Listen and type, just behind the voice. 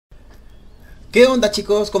¿Qué onda,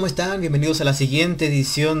 chicos? ¿Cómo están? Bienvenidos a la siguiente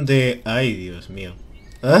edición de... ¡Ay, Dios mío!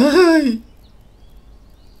 ¡Ay!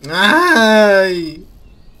 ¡Ay!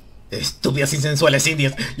 Estúpidas insensuales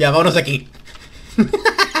indias. Ya, vámonos de aquí.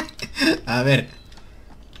 A ver.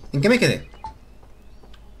 ¿En qué me quedé?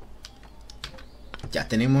 Ya,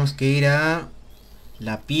 tenemos que ir a...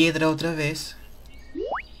 la piedra otra vez.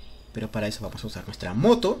 Pero para eso vamos a usar nuestra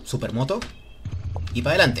moto, supermoto. Y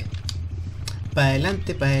para adelante. Para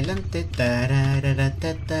adelante, para adelante.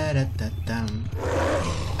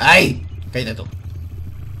 ¡Ay! Cállate tú.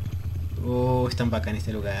 Oh, es tan bacán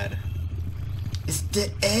este lugar.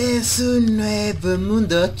 Este es un nuevo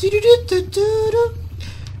mundo.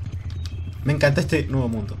 Me encanta este nuevo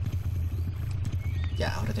mundo.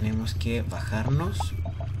 Ya, ahora tenemos que bajarnos.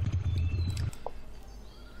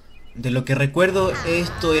 De lo que recuerdo,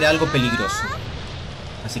 esto era algo peligroso.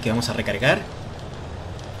 Así que vamos a recargar.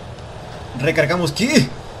 ¿Recargamos qué?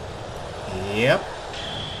 Yep.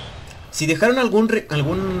 Si dejaron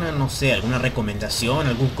alguna, no sé, alguna recomendación,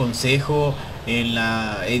 algún consejo en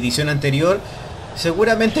la edición anterior,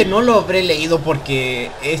 seguramente no lo habré leído porque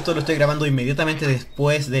esto lo estoy grabando inmediatamente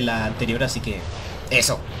después de la anterior, así que...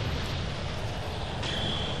 ¡eso!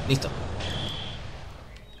 Listo.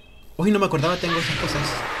 Uy, no me acordaba, tengo esas cosas.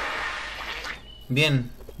 Bien,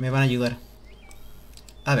 me van a ayudar.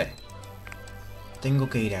 A ver. Tengo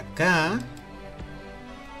que ir acá.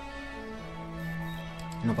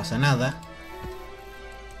 No pasa nada.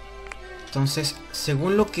 Entonces,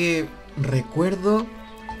 según lo que recuerdo...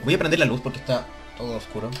 voy a prender la luz porque está todo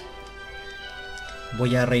oscuro.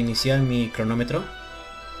 Voy a reiniciar mi cronómetro.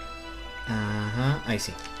 Ajá, ahí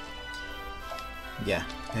sí. Ya,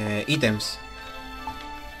 ítems.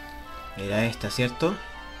 Era esta, ¿cierto?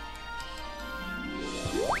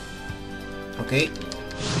 Ok.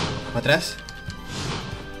 Para atrás.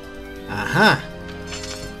 Ajá.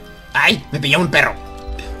 ¡Ay! Me pilló un perro.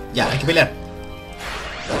 Ya, hay que pelear.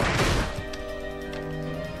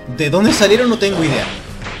 ¿De dónde salieron? No tengo idea.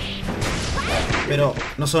 Pero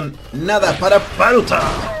no son nada para pauta.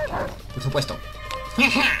 Por supuesto.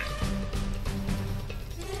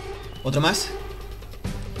 ¿Otro más?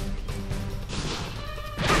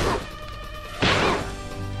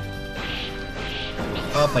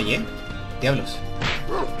 Oh, fallé. Diablos.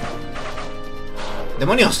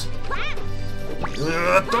 ¡Demonios!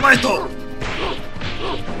 ¡Toma esto!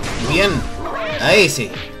 Bien. Ahí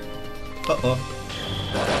sí. Oh, oh.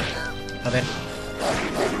 A ver.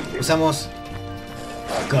 Usamos...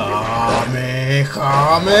 ¡Kamehameha!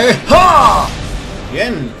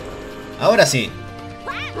 Bien. Ahora sí.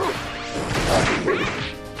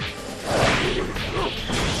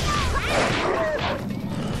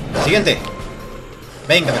 Siguiente.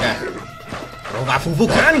 Venga para acá.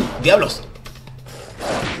 ¡Rogafufukan! ¡Diablos!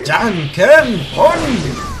 ¡Janken Pon!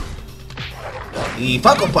 Y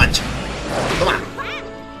Falcon Punch. Toma.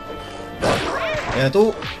 Mira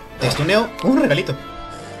tú. Te stuneo. Un regalito.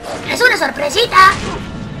 ¡Es una sorpresita!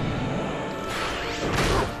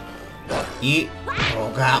 Y...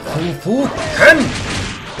 ¡Rogafufukan!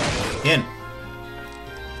 Bien.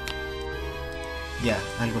 Ya,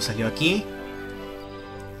 algo salió aquí.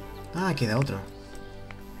 Ah, queda otro.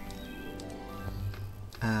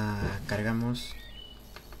 Ah, cargamos...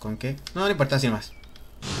 ¿con qué? No, no importa, así nomás.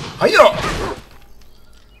 ¡Ay, yo!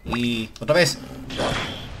 Y... otra vez.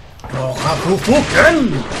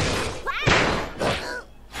 ¡Rojafufuken!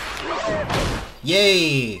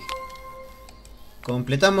 ¡Yay!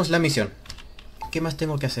 Completamos la misión. ¿Qué más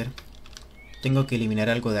tengo que hacer? Tengo que eliminar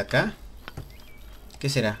algo de acá. ¿Qué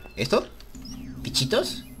será? ¿Esto?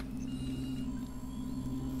 ¿Bichitos?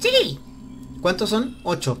 ¡Sí! ¿Cuántos son?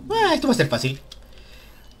 8. Ah, esto va a ser fácil.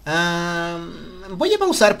 Voy a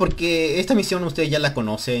pausar porque esta misión ustedes ya la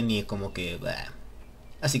conocen y como que...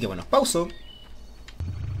 así que bueno, pauso.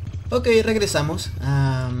 Ok, regresamos.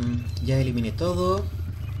 Ya eliminé todo.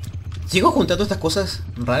 Sigo juntando estas cosas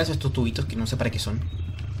raras, estos tubitos que no sé para qué son.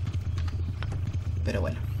 Pero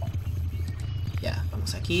bueno. Ya,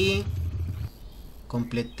 vamos aquí.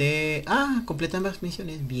 Completé... ah, completé ambas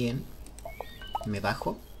misiones. Bien. Me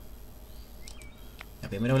bajo. Ya,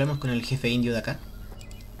 primero hablamos con el jefe indio de acá.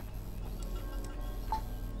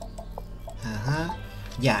 Ajá.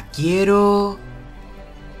 Ya, quiero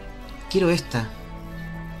esta.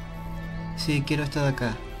 Sí, quiero esta de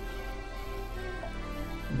acá.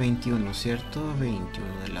 21, ¿cierto?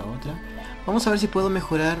 21 de la otra. Vamos a ver si puedo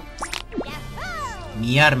mejorar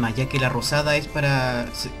mi arma, ya que la rosada es para,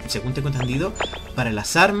 según tengo entendido, para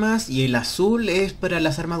las armas y el azul es para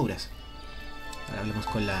las armaduras. Ahora hablemos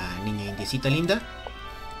con la niña indiecita linda.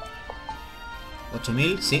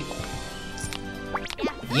 8000, sí.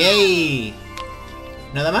 ¡Yay!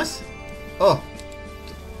 ¿Nada más? Oh.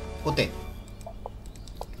 Usted.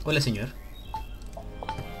 Hola, señor.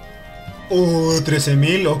 Oh,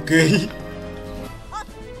 13.000, ok.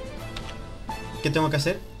 ¿Qué tengo que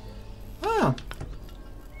hacer? Ah.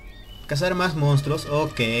 Cazar más monstruos,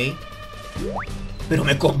 ok. Pero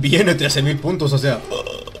me conviene 13.000 puntos, o sea.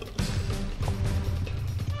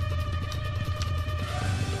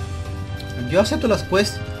 Yo acepto las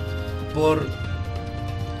quests por...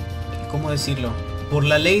 ¿cómo decirlo? Por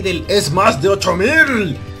la ley del... ¡es más de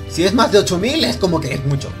 8.000! Si es más de 8.000 es como que es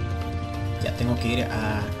mucho. Ya tengo que ir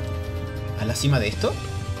a la cima de esto.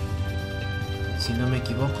 Si no me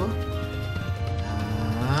equivoco.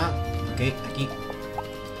 Ah, ok, aquí.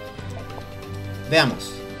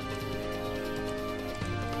 Veamos.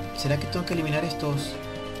 ¿Será que tengo que eliminar estos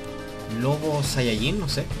lobos Saiyajin? No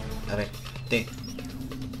sé. A ver, T.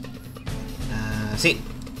 Sí.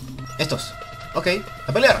 Estos. Ok,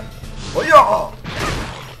 a pelear. ¡Oye!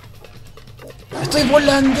 ¡Estoy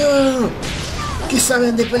volando! ¿Qué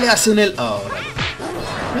saben de pelearse en el...? Oh,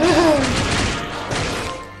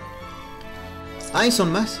 hay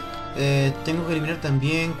son más. Tengo que eliminar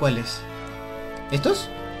también... ¿cuáles? ¿Estos?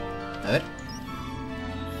 A ver.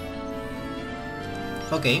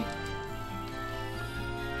 Ok.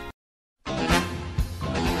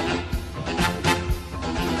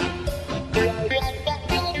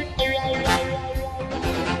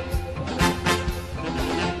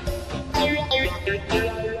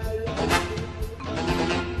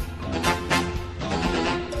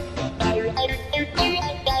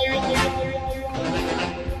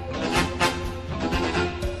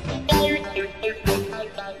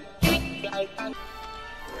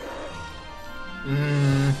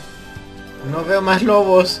 No veo más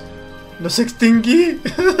lobos. Los extinguí.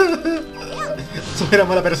 Soy una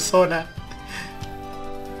mala persona.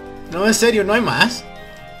 No, en serio, no hay más.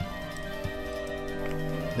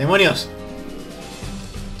 ¡Demonios!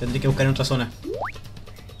 Tendré que buscar en otra zona.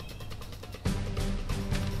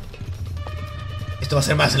 Esto va a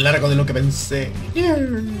ser más largo de lo que pensé.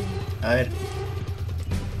 A ver.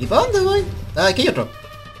 ¿Y para dónde voy? Ah, aquí hay otro.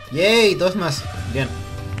 Yay, dos más. Bien.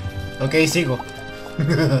 Ok, sigo.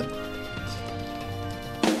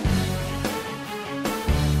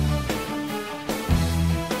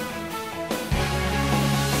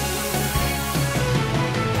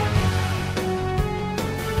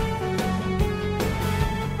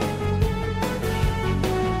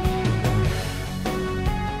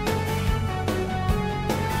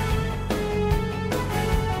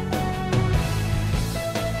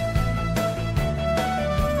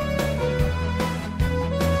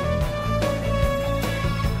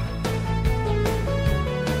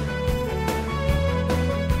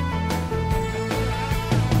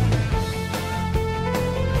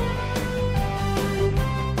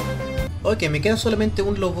 Ok, me queda solamente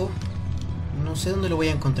un lobo. No sé dónde lo voy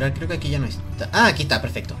a encontrar. Creo que aquí ya no está. Ah, aquí está,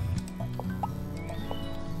 perfecto.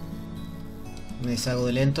 Me deshago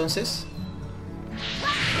de él entonces.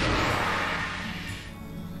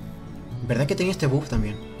 ¿Verdad que tenía este buff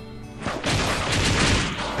también?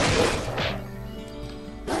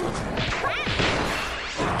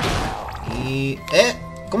 Y...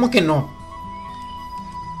 ¿cómo que no?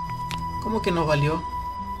 ¿Cómo que no valió?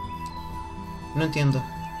 No entiendo.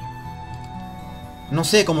 No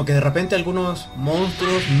sé, como que de repente algunos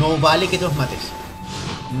monstruos no vale que te los mates.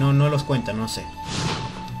 No los cuentan, no sé.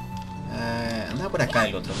 Anda por acá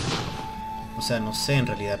el otro. O sea, no sé en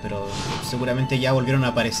realidad, pero seguramente ya volvieron a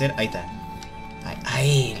aparecer. Ahí está.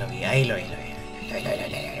 Ahí lo vi, ahí lo vi.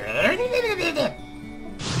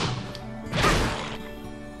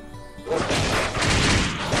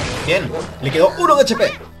 Bien, le quedó 1 de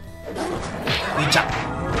HP. Y chao.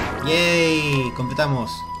 Yay, completamos.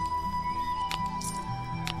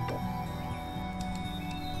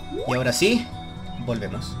 Y ahora sí,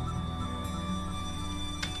 volvemos.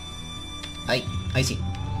 Ahí sí.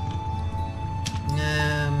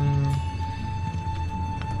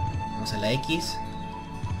 Vamos a la X.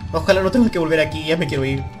 Ojalá no tenga que volver aquí, ya me quiero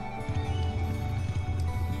ir.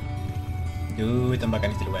 Uy, tan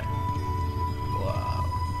bacán este lugar. Wow.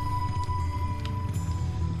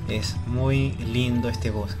 Es muy lindo este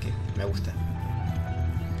bosque, me gusta.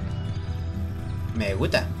 Me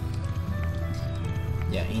gusta.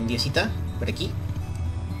 Ya, indiecita, por aquí.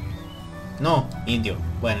 No, indio.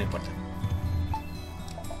 Bueno, no importa.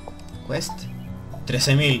 Quest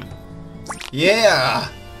 13.000.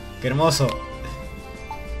 ¡Yeah! ¡Qué hermoso!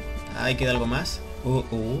 Ahí queda algo más.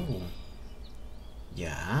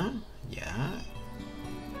 Ya.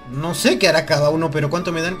 No sé qué hará cada uno, pero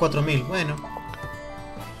 ¿cuánto me dan? 4.000. Bueno.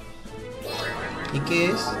 ¿Y qué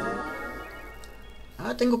es?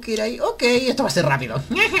 Ah, tengo que ir ahí. Ok, esto va a ser rápido.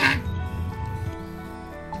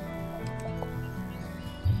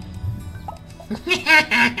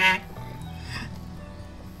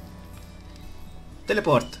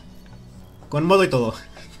 Teleport. Con modo y todo.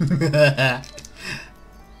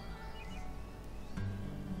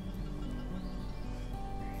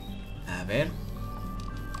 A ver.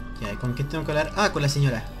 Ya, ¿con qué tengo que hablar? Ah, con la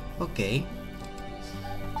señora. Ok.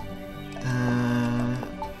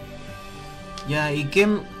 Ya, ¿y qué,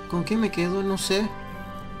 con qué me quedo? No sé.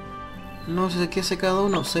 No sé qué hace cada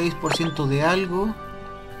uno. 6% de algo.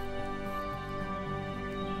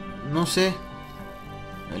 No sé.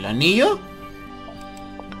 ¿El anillo?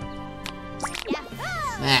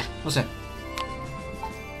 No sé.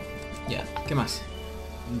 Ya, ¿qué más?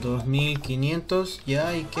 2500.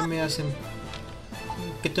 Ya, ¿y qué me hacen?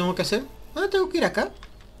 ¿Qué tengo que hacer? Ah, tengo que ir acá.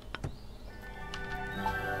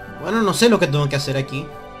 Bueno, no sé lo que tengo que hacer aquí.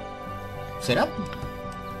 ¿Será?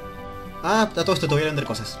 Ah, a todo esto te voy a vender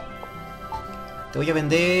cosas. Te voy a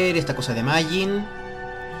vender esta cosa de Magin.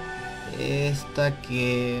 Esta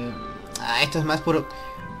que... Ah, esta es más por...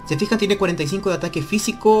 Se fijan, tiene 45 de ataque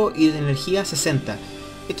físico y de energía 60.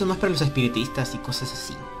 Esto es más para los espiritistas y cosas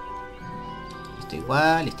así. Esto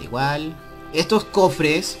igual, esto igual. Estos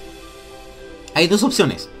cofres... Hay dos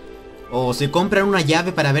opciones. O se compran una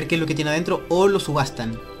llave para ver qué es lo que tiene adentro, o lo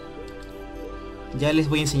subastan. Ya les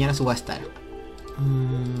voy a enseñar a subastar.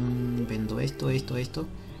 Vendo esto.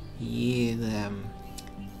 Y...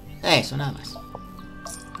 eso, nada más.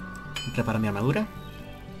 Reparo mi armadura.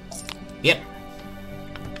 Bien.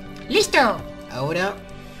 ¡Listo! Ahora...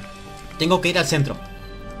 tengo que ir al centro.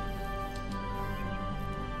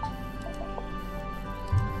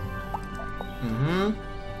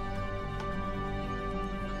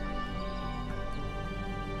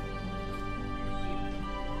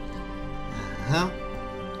 Ajá.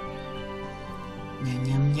 Ñam,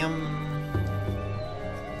 ñam, ñam.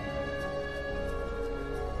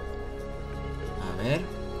 A ver.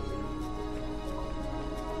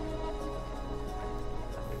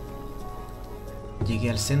 Llegué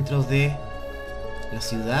al centro de la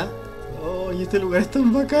ciudad. ¡Oh, y este lugar es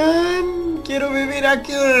tan bacán! ¡Quiero vivir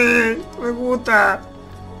aquí! ¡Me gusta!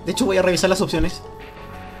 De hecho, voy a revisar las opciones.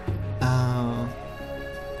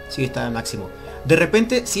 Sí, está al máximo. De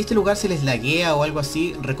repente, si este lugar se les laguea o algo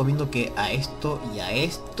así, recomiendo que a esto y a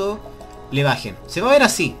esto le bajen. Se va a ver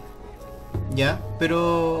así, ¿ya?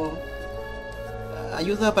 Pero...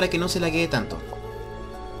 ayuda para que no se laguee tanto.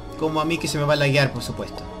 Como a mí, que se me va a laguear, por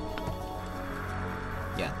supuesto.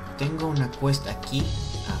 Ya, tengo una quest aquí.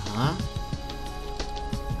 Ajá.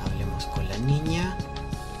 Hablemos con la niña.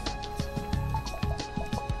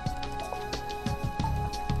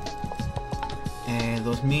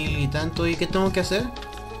 2000 y tanto. ¿Y qué tengo que hacer?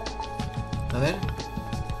 A ver.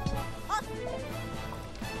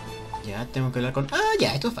 Ya, tengo que hablar con... Ah,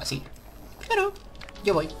 ya, esto es fácil. Claro,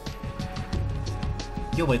 yo voy.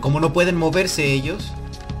 Como no pueden moverse ellos,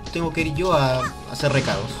 tengo que ir yo a hacer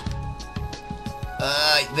recados.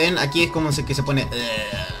 Ay, ven, aquí es como que se pone...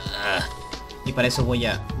 Y para eso voy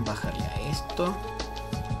a bajarle a esto.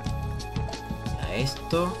 A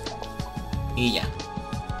esto. Y ya.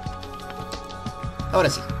 Ahora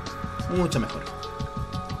sí, mucho mejor.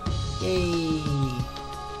 Yay.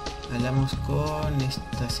 Hablamos con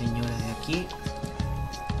esta señora de aquí.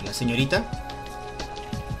 La señorita.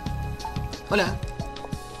 Hola.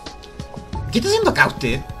 ¿Qué está haciendo acá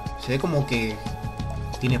usted? Se ve como que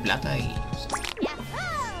tiene plata y... no sé,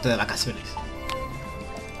 está de vacaciones.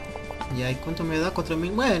 Ya, ¿y cuánto me da?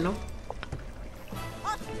 4000. Bueno.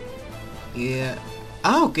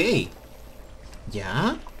 Ah, ok.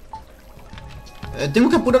 Ya. Tengo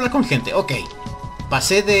que apurarla con gente, ok.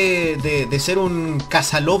 Pasé de ser un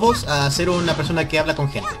cazalobos a ser una persona que habla con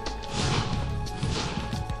gente.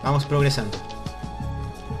 Vamos progresando.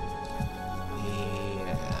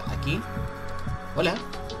 Aquí. Hola.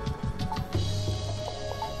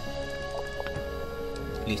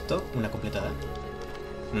 Listo, una completada.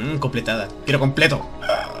 Completada. Quiero completo.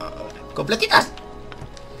 ¡Completitas!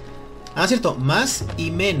 Ah, cierto. Más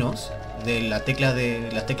y menos de la tecla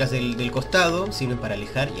de las teclas del costado sirven para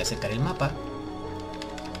alejar y acercar el mapa.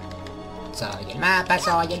 Soy el mapa,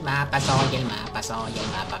 soy el mapa, soy el mapa, soy el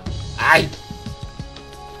mapa. ¡Ay!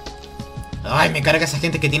 ¡Ay! Me carga esa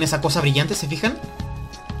gente que tiene esa cosa brillante, ¿se fijan?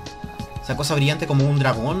 Esa cosa brillante como un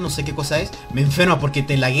dragón, no sé qué cosa es. Me enferma porque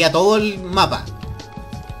te laguea todo el mapa.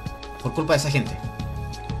 Por culpa de esa gente.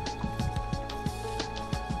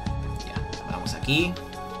 Ya, vamos aquí.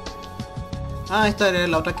 Ah, esta era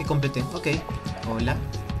la otra que completé. Ok. Hola.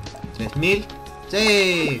 3000.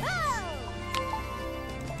 ¡Sí!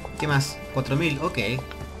 ¿Qué más? 4000. Ok.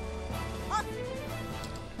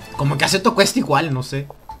 Como que acepto cuesta igual, no sé.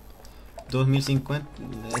 2050.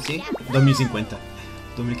 ¿Sí? 2050.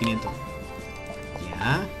 2500.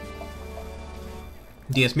 Ya.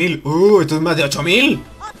 10.000. Esto es más de 8.000.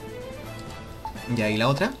 Ya, ¿y la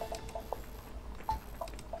otra?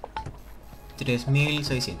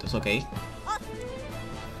 3.600, ok.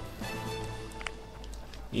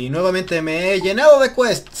 Y nuevamente me he llenado de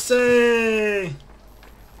quests. ¡Sí!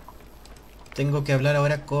 Tengo que hablar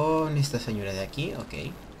ahora con esta señora de aquí,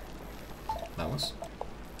 ok. Vamos.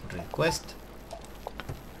 Request.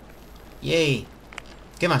 Yay.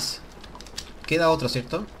 ¿Qué más? Queda otro,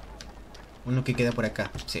 ¿cierto? Uno que queda por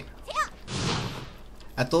acá, sí.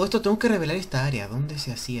 A todo esto tengo que revelar esta área. ¿Dónde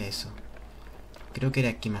se hacía eso? Creo que era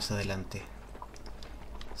aquí más adelante.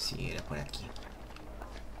 Sí, era por aquí.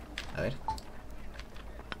 A ver.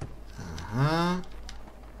 Ajá.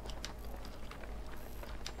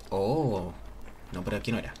 Oh. No, pero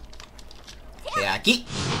aquí no era. Era aquí.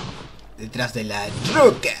 Detrás de la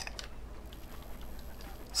roca.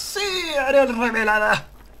 Sí, área revelada.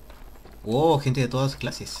 Oh, gente de todas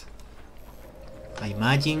clases. Hay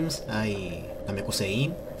Magins, hay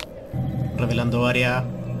Namekusein. Revelando área.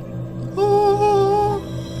 Oh.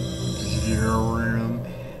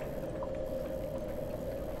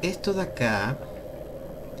 Esto de acá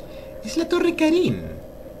es la Torre Karin.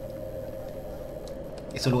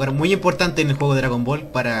 Es un lugar muy importante en el juego de Dragon Ball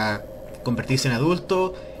para convertirse en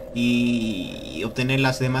adulto y obtener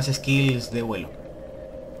las demás skills de vuelo.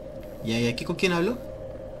 ¿Y aquí con quién hablo?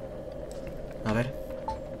 A ver.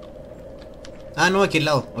 Ah, no, aquí al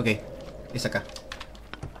lado. Ok, es acá.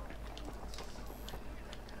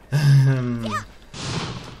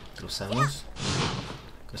 Cruzamos.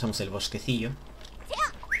 Cruzamos el bosquecillo.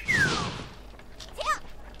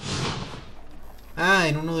 Ah,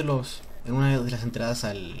 en uno de los... En una de las entradas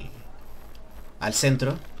al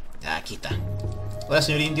centro. Aquí está. Hola,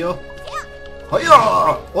 señor indio.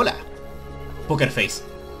 ¡Hola! Hola. Poker face.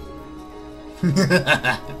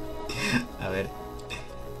 A ver.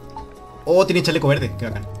 Oh, tiene chaleco verde. Qué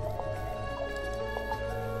bacán.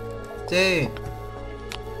 Sí.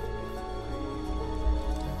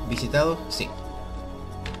 ¿Visitado? Sí.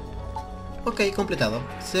 Ok, completado.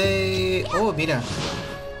 Sí. Oh, mira.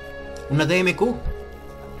 Una DMQ.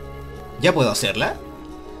 ¿Ya puedo hacerla?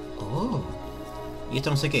 Oh. Y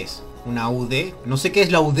esto no sé qué es. Una UD. No sé qué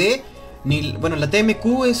es la UD. Ni... Bueno, la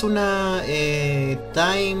TMQ es una...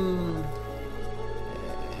 Time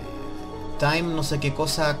no sé qué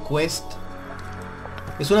cosa. Quest.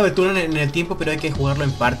 Es una aventura en el tiempo, pero hay que jugarlo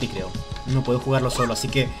en party, creo. No puedo jugarlo solo, así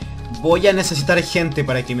que voy a necesitar gente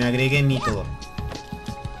para que me agreguen y todo.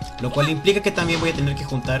 Lo cual implica que también voy a tener que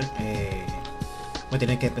juntar... voy a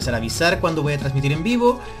tener que empezar a avisar cuando voy a transmitir en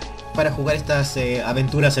vivo para jugar estas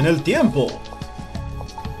aventuras en el tiempo.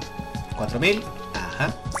 4.000.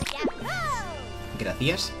 Ajá.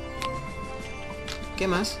 Gracias. ¿Qué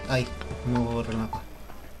más? Ay, no borro el mapa.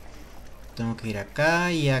 Tengo que ir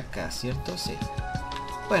acá y acá, ¿cierto? Sí.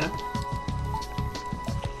 Bueno.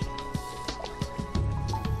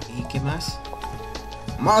 ¿Y qué más?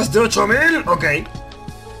 ¡Más de 8.000! Ok.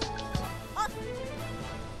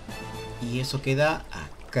 Y eso queda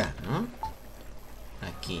acá, ¿no?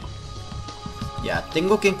 Aquí. Ya,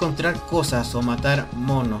 tengo que encontrar cosas o matar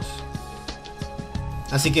monos.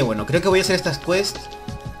 Así que bueno, creo que voy a hacer estas quests.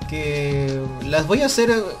 Que las voy a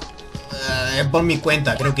hacer por mi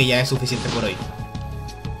cuenta. Creo que ya es suficiente por hoy.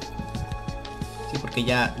 Sí, porque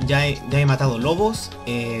ya he matado lobos.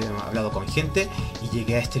 He hablado con gente. Y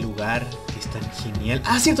llegué a este lugar que es tan genial.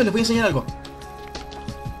 Ah, cierto, les voy a enseñar algo.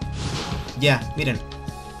 Ya, miren.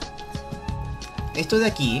 Esto de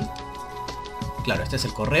aquí. Claro, este es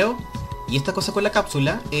el correo. Y esta cosa con la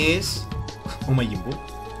cápsula es... un Majin Buu.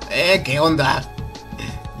 ¿Qué onda?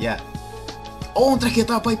 Ya. ¡Oh, un traje de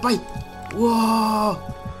toda Pai Pai! ¡Wow!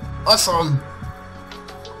 ¡Awesome!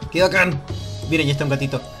 ¡Qué bacán! Miren, ya está un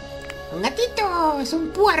gatito. ¡Un gatito! ¡Es un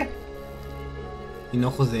puer! Y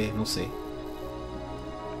ojos de... no sé.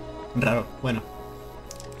 Raro. Bueno.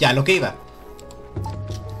 Ya, lo que iba.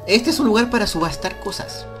 Este es un lugar para subastar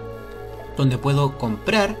cosas. Donde puedo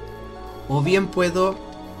comprar. O bien puedo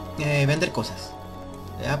vender cosas.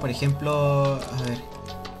 Ya, por ejemplo... A ver.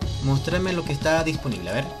 Mostrarme lo que está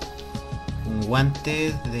disponible. A ver. Un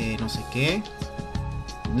guante de no sé qué.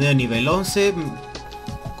 De nivel 11.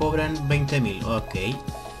 Cobran 20.000. Ok.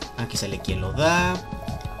 Aquí sale quién lo da.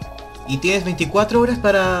 Y tienes 24 horas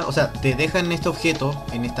para... O sea, te dejan este objeto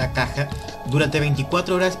en esta caja durante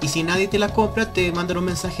 24 horas. Y si nadie te la compra, te mandan un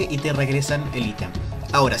mensaje y te regresan el ítem.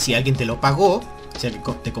 Ahora, si alguien te lo pagó, si alguien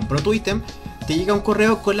te compró tu ítem, te llega un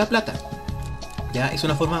correo con la plata. Ya, es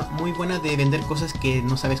una forma muy buena de vender cosas que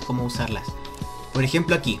no sabes cómo usarlas. Por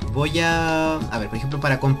ejemplo, aquí voy a ver, por ejemplo,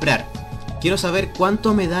 para comprar quiero saber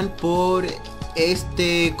cuánto me dan por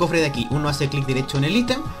este cofre de aquí. Uno hace clic derecho en el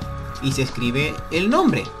ítem y se escribe el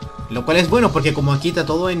nombre. Lo cual es bueno porque como aquí está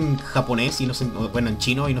todo en japonés y no se, bueno, en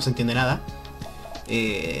chino y no se entiende nada.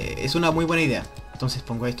 Es una muy buena idea. Entonces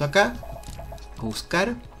pongo esto acá.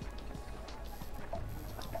 Buscar.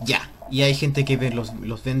 Ya. Y hay gente que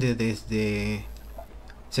los vende desde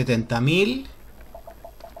 70.000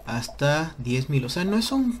 hasta 10.000. O sea, no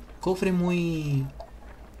es un cofre muy...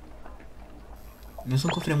 No es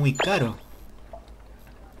un cofre muy caro.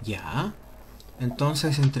 Ya.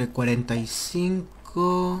 Entonces entre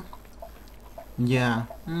 45... Ya.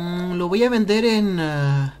 Lo voy a vender en...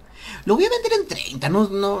 Lo voy a vender en 30.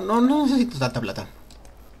 No necesito tanta plata.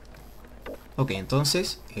 Ok,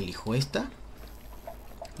 entonces elijo esta.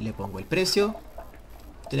 Le pongo el precio.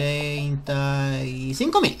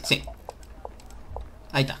 35.000. Sí.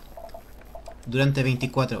 Ahí está. Durante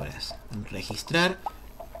 24 horas. Registrar.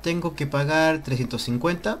 Tengo que pagar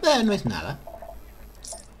 350. No es nada.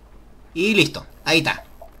 Y listo. Ahí está.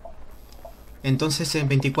 Entonces en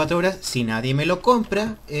 24 horas, si nadie me lo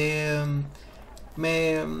compra,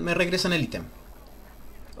 me regresan el ítem.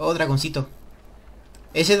 Oh, dragoncito.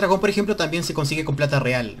 Ese dragón, por ejemplo, también se consigue con plata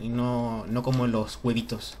real. Y no como los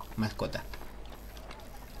huevitos mascota.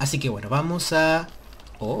 Así que bueno, vamos a...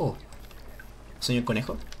 Oh. ¿Sueño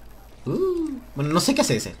conejo? Bueno, no sé qué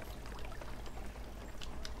hace ese.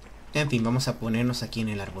 En fin, vamos a ponernos aquí en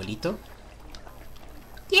el arbolito.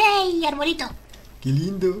 ¡Yay! Arbolito. ¡Qué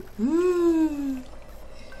lindo!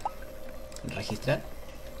 ¿Registrar?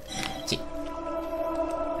 Sí.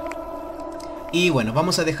 Y bueno,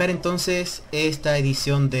 vamos a dejar entonces esta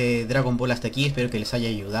edición de Dragon Ball hasta aquí. Espero que les haya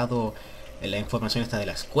ayudado la información esta de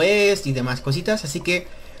las quests y demás cositas. Así que,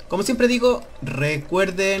 como siempre digo,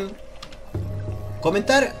 recuerden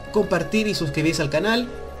comentar, compartir y suscribirse al canal.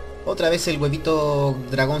 Otra vez el huevito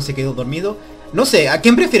dragón se quedó dormido. No sé, ¿a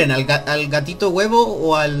quién prefieren? ¿Al gatito huevo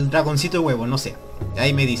o al dragoncito huevo? No sé.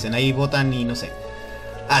 Ahí me dicen, ahí votan y no sé.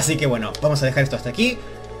 Así que bueno, vamos a dejar esto hasta aquí.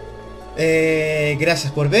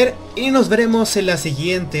 Gracias por ver y nos veremos en la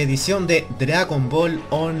siguiente edición de Dragon Ball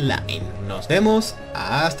Online. Nos vemos,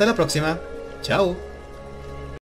 hasta la próxima. Chao.